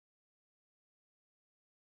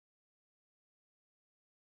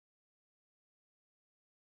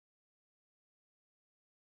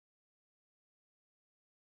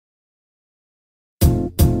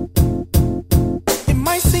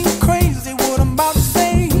might seem crazy what I'm about to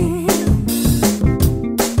say.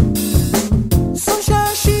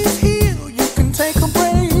 Sunshine, she's here, you can take a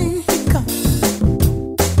break.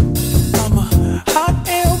 I'm a hot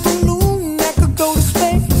air balloon that could go to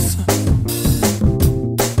space.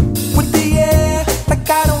 With the air, like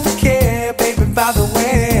I don't care, baby, by the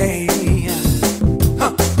way.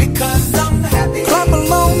 Because I'm happy. Clap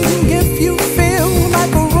along if you feel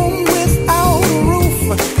like a room without a roof.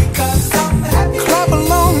 Because I'm happy. Clap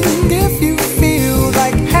along if you feel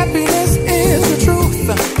like happiness is the truth.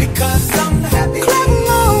 Because I'm happy. Clap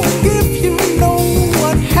along if you know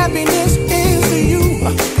what happiness is to you.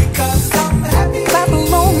 Because I'm happy. Clap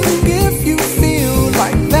along if you feel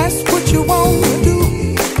like that's what you want to do.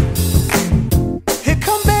 Here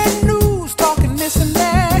come bad news, talking this and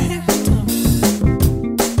that.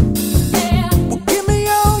 Well, give me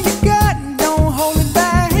all you got and don't hold it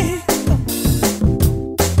back.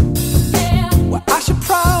 Well, I should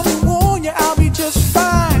probably warn you, I'll be just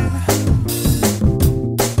fine.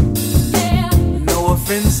 No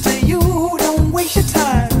offense to you, don't waste your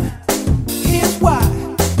time. Here's why.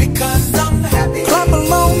 Because I'm happy. Clap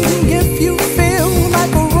along if you feel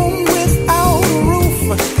like a room without a roof.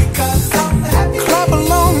 Because I'm happy. Clap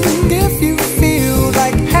along if you feel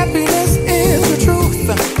like happiness is the truth.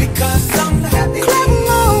 Because I'm happy. Clap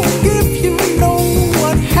along if you know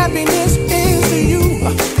what happiness is to you.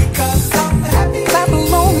 Because I'm happy. Clap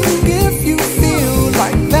along if you feel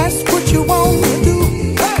like that's what you want to do.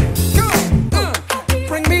 Hey, go,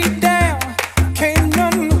 bring me down, can't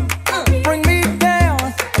none bring me down.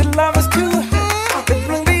 Your love is too high,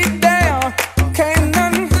 bring me down, can't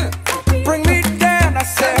none bring me down. I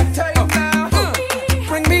said,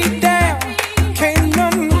 bring me down, can't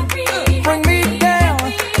none bring me down.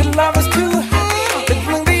 Your love is too high,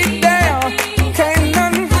 bring me down, can't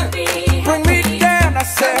none bring me down. I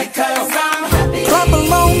said, because I'm happy. Clap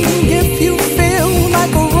along if you feel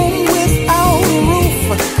like a room without a roof.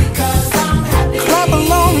 Because I'm happy. Clap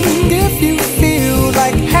along if you feel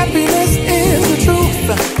like happiness is the truth.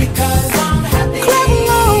 Because I'm happy. Clap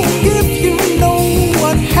along if you know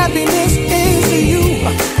what happiness is to you.